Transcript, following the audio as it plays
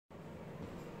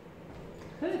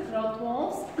graad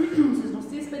 12, soos nog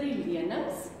steeds by die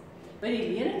lenings. By die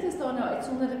lenings is daar nou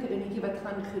uitsonderlike dingetjie wat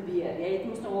gaan gebeur. Jy het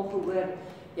mos nou al gehoor,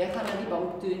 jy gaan na die bank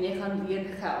toe en jy gaan leen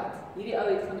geld. Hierdie ou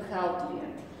het gaan geld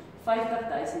leen.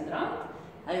 R50.000.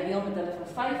 Hy wil met hulle vir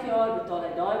 5 jaar, betaal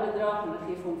hy daai bedrag en dan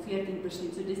gee vir hom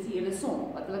 14%, so dis die hele som.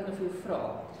 Wat wil ek nou vir jou vra?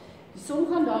 Die som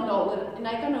gaan dan daaroor, en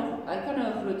hy kan nou 'n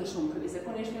groter som gewees. Ek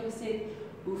kon eers vir jou gesê,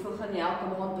 hoeveel gaan jy elke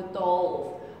maand betaal, of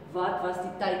wat was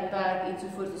die tydperk,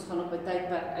 ensovoorts, ons gaan nog by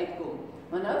tydperk uitkom.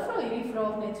 Maar nou vra hierdie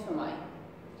vraag net vir my.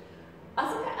 As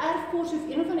ek 'n erfpos of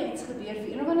een of ander iets gebeur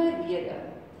vir een of ander rede,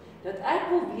 dat ek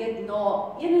wil weet na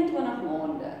 21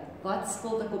 maande, wat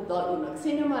skuld ek op daai oomblik? Sê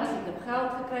nou maar ek het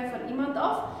geld gekry van iemand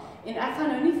af, en ek gaan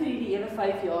nou nie vir die hele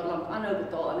 5 jaar lank aanhou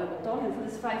betaal, hoeveel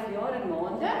is 5 jaar in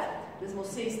maande? Dis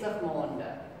mos 60 maande.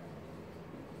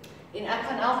 En ek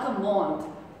gaan elke maand,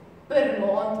 per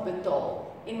maand betaal,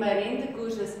 en my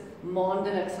rentekoers is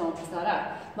maandeliks saamgestel reg.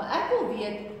 Maar ek wil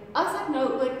weet, as ek nou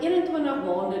oor 21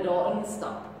 maande daarin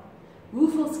stap,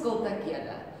 hoeveel skuld ek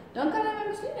julle? Dan kan ek my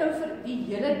miskien nou vir die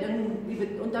hele ding,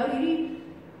 onthou hierdie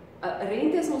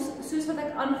rente is ons, soos wat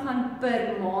ek aangaan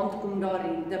per maand kom daar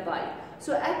rente by.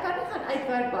 So ek kan nie gaan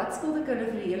uitwerk wat skuld ek hulle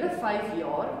vir die hele 5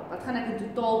 jaar, wat gaan ek in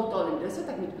totaal betaal en dis wat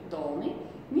ek moet betaal nie.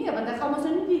 Nee, want ek gaan ons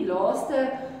nou nie die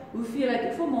laaste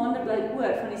hoeveel maande bly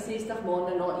oor van die 60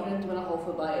 maande na 21 al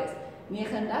verby is.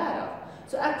 39.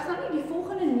 So ek gaan nie die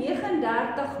volgende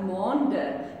 39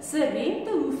 maande se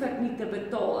rente hoef ek nie te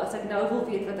betaal as ek nou wil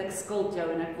weet wat ek skuld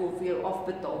jou en ek wil vir jou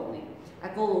afbetaal nie.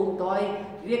 Ek wil daai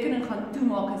rekening gaan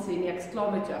toemaak en sê nee, ek is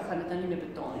klaar met jou, ek gaan dit nou nie meer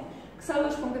betaal nie. Ek sou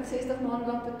oorspronklik 60 maande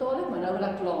lank betaal het, maar nou wil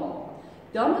ek klaar maak.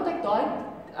 Dan moet ek daai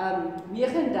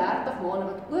 39 maande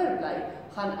wat oorbly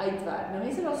gaan uitwerk. Nou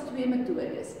mense, daar's 2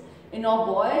 metodes. En na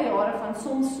baie jare van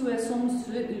soms so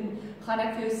doen, gaan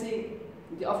ek vir jou sê,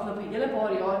 die afgelope hele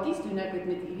paar jaartjies doen ek dit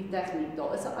met hierdie tegniek.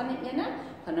 Daar is 'n ander ene,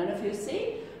 gaan nou vir jou sê,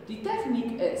 die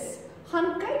tegniek is,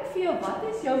 gaan kyk vir jou, wat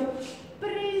is jou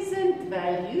present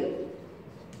value,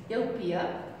 jou P,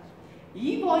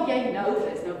 hier waar jy nou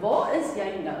is. Nou, waar is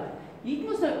jy nou? Hier het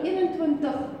ons nou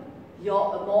 21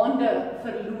 maande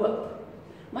verloop.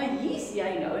 Maar hier is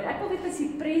jy nou, en ek wil weet as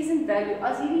die present value,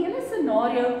 as hierdie hele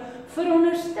scenario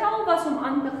veronderstel was om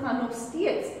aan te gaan nog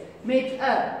steeds met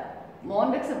 'n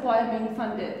maandelikse paaiement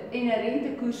van dit en 'n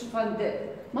rentekoers van dit.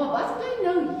 Maar wat bly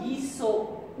nou hierso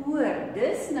oor?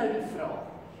 Dis nou die vraag.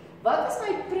 Wat is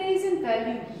my present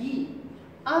value hier?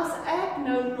 As ek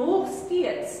nou nog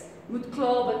steeds moet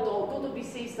klaar betaal tot op die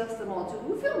 60ste maand. So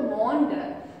hoeveel maande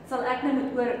sal ek nou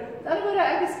moet oor? Daaroor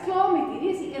ek is klaar met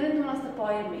hierdie is die 21ste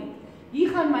paaiement. Hier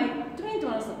gaan my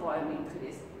 22ste paaiement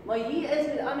gewees. Maar hier is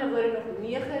met ander woorde nog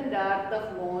 39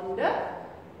 maande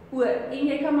oor. En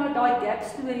jy kan maar daai gap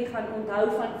storie gaan onthou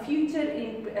van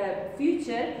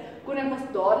future kon ek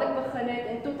ons dadelik begin het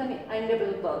en tot aan die einde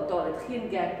betaal het. Geen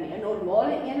gap nie. 'n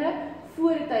Normale ene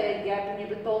voordat hy 'n gap en jy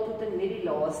betaal tot en met die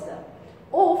laaste.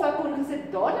 Of ek kon gesê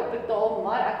dadelik betaal,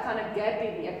 maar ek gaan 'n gap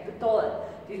hê, ek betaal het.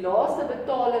 Die laaste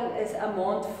betaling is 'n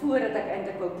maand voordat ek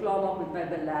eintlik wou klaarmaak met my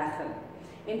belegging.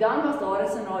 En dan was daar 'n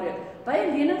scenario. By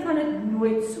 'n lening gaan dit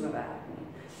nooit so werk nie.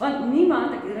 Want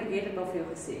niemand, ek het dit al vir jou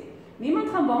gesê, niemand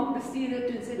gaan bankbestuurder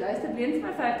toe en sê, luister, leen vir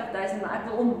my 50.000, maar ek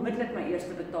wil onmiddellik my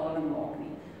eerste betaling maak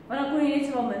nie. Want dan kon jy net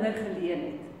so wel minder geleen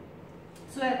het.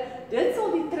 So, dit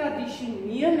sal die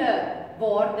tradisionele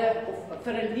waarde, of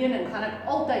vir 'n lening, gaan ek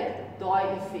altyd daai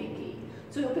effek hê.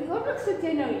 So, op die oomblik sit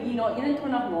jy nou hier na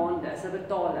 21 maande se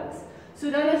betalings.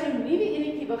 So dan as jou nuwe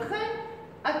enetjie begin,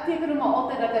 ek teken hom maar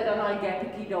altyd dat hy dan daai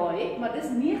gapetjie daar het, maar dis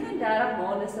 39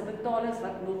 maande se betalings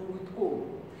wat nog moet kom.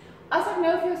 As ek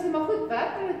nou vir jou sê, maar goed,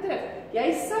 werk hulle terug.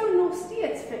 Jy sou nog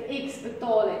steeds vir X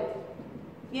betaal het.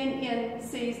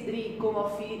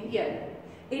 1163,41.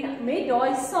 En met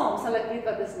daai saam sal ek weet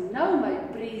wat is nou my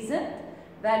present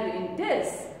value en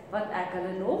dis wat ek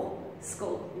hulle nog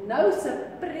skuld. Nou se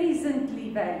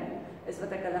presently value is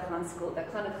wat ek hulle gaan skuld. Ek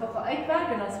gaan dit gou uitwerk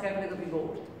en dan skryf ek dit op die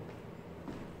bord.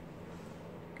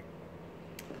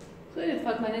 So dit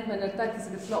vat my net minder tyd as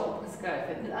ek dit klaar opgeskryf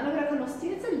het. Met ander woorde, ek gaan nog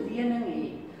steeds 'n lening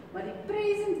hê, maar die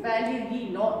present value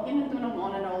hier na 21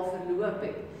 maande nou al verloop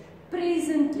het.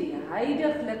 Presently,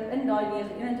 huidiglik in daai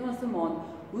 21ste maand,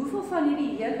 hoeveel van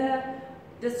hierdie hele,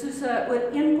 dit is soos 'n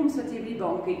ooreenkoms wat jy by die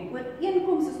bank het.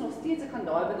 Ooreenkoms is nog steeds, ek gaan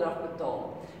daai bedrag betaal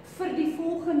vir die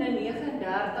volgende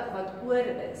 39 wat oor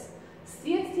is.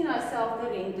 Steeds teen dieselfde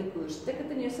rentekoers. Tik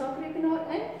dit in jou sakrekenaar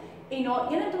in en na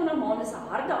 21 maande se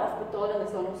harde afbetaling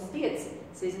is daar nog steeds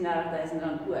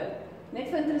R36.000 oor. Net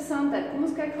vir interessantheid, kom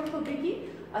ons kyk gou 'n bietjie.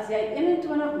 As jy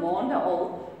 21 maande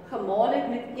al gemaal het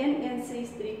met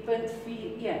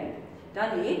 1163,41, dan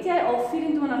het jy al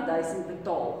 24.000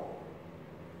 betaal.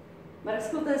 Maar ek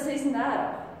skuld 36.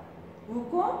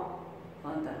 Hoekom?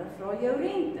 Want hulle vra jou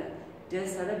rente.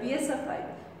 Dis hulle besigheid.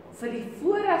 Vir die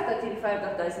voorreg dat jy die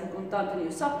 50.000 kontant in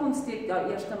jou sak kon steek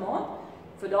daai eerste maand,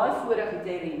 vir daai voorreg het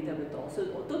jy rente betaal. So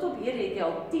tot op hier het jy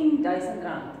al R10.000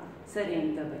 se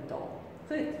rente betaal.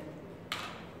 Goed.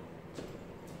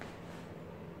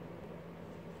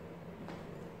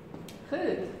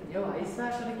 Goed, jou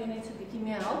huiswerk wil ek jou net so 'n bietjie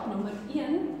mee help. Nommer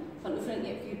 1 van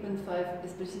oefening 4.5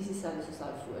 is presies dieselfde soos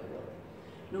daai voorbeeld.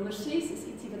 Nommer 6 is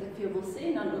ietsie wat ek vir jou wil sê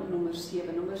en dan ook nommer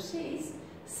 7. Nommer 6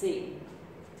 sê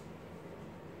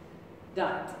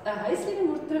dat 'n huislening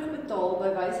word terugbetaal by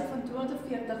wyse van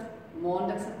 240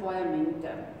 maandelikse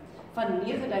paemente van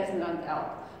R9.000 elk,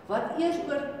 wat eers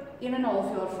oor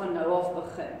 1,5 jaar van nou af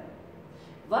begin.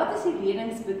 Wat is die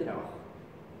leningsbedrag?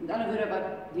 Met ander woorde, wat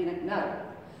leen ek nou?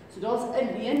 So daar's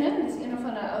 'n lening, dis een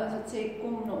van die ouens wat sê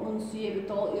kom na ons, jy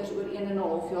betaal eers oor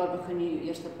 1,5 jaar begin jy jou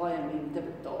eerste paemente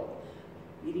betaal.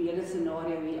 Hierdie hele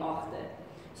scenario hier agter.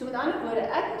 So met ander woorde,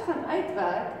 ek moet gaan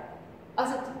uitwerk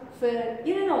as dit vir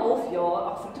 1,5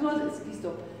 jaar, vir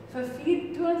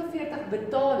 240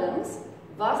 betalings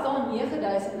was daar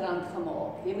R9.000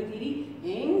 gemaak. Jy moet hierdie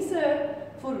hengse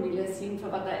formule sien vir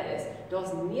wat hy is.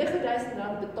 Daar's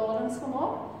R9.000 betalings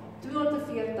gemaak,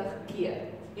 240 keer.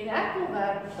 En ek wil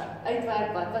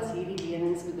uitwerk wat was hierdie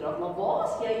leningsbedrag, maar waar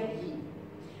is jy hier?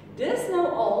 Dis nou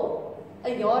al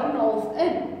 'n jaar en 'n half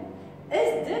in.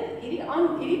 Is dit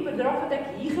hierdie bedrag wat ek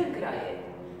hier gekry het,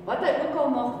 wat hy ook al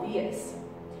mag wees,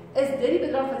 is dit die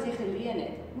bedrag wat jy geleen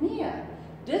het? Nee,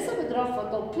 dis 'n bedrag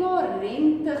wat al klaar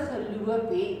rente geloop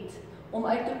het, om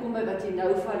uit te kom by wat jy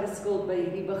nou vir hulle skuld by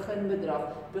hierdie beginbedrag,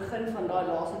 begin van daai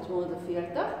laaste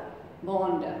 240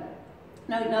 maande.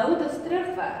 Nou moet ons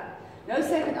terugwerk. Nou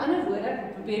sê ek met ander woorde,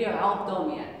 ek probeer jou help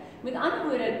daarmee. Met ander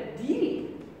woorde, hierdie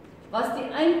was die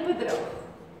eindbedrag.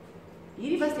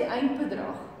 Hierdie was die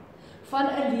eindbedrag van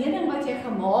 'n lening wat jy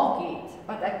gemaak het,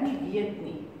 wat ek nie weet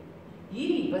nie.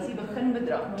 Hierdie was die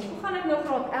beginbedrag. Maar hoe gaan ek nou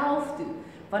graad 11 toe?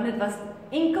 Want dit was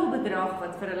enkel bedrag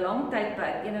wat vir 'n lang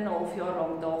tydperk, 1,5 jaar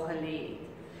lank daar gelê het.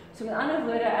 So met ander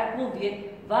woorde, ek wil weet,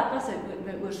 wat was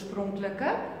my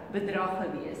oorspronklike bedrag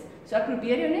gewees? So ek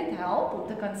probeer jou net help om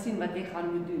te kan sien wat jy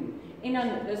gaan moet doen. En dan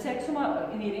sê ek sommer,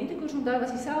 in die rentekoers onthou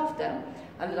was dieselfde.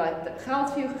 Hulle het geld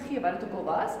vir jou gegee, wat dit ook al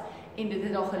was, en dit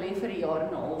het al gelê vir 'n jaar en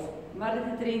 'n half. Maar dit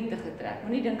het rente getrek.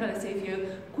 Moenie dink hulle sê vir jou,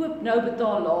 koop nou,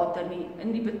 betaal later nie.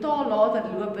 In die betaal later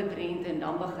loop dit rente en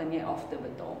dan begin jy af te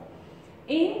betaal.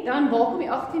 En dan waar kom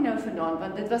die 18 nou vandaan?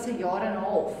 Want dit was 'n jaar en 'n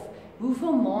half.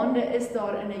 Hoeveel maande is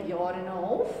daar in 'n jaar en 'n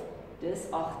half?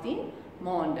 Dis 18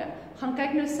 maande. Gaan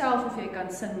kyk nou self of jy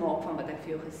kan sin maak van wat ek vir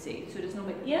jou gesê het. So dis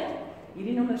nommer 1,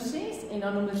 hierdie nommer 6 en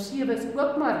dan nommer 7 is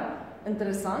ook maar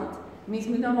interessant. Mens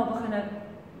moet nou maar begin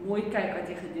mooi kyk wat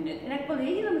jy gedoen het. En ek wil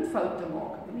hê jy moet foute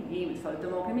maak. Ek wil nie hê jy moet foute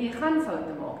maak nie, maar jy gaan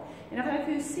foute maak. En dan gaan ek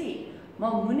vir jou sê,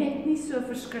 maar moenie nie so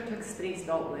verskriklik stres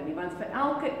daaroor nie, want vir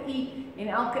elke I en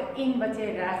elke N wat jy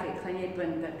reg het, gaan jy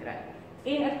punte kry.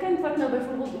 En 'n kind wat nou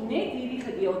byvoorbeeld net hierdie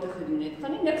gedeelte gedoen het,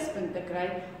 gaan nie niks punte kry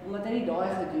omdat hy nie daai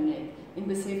gedoen het en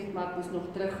besef het maar ek moes nog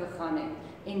teruggegaan het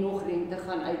en nog rente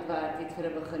gaan uitwerk het vir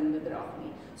 'n beginbedrag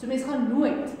nie. So mense gaan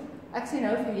nooit, ek sê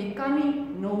nou vir jy kan nie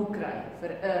 0 kry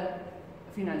vir 'n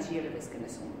finansiële wiskunde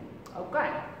som nie. Okay.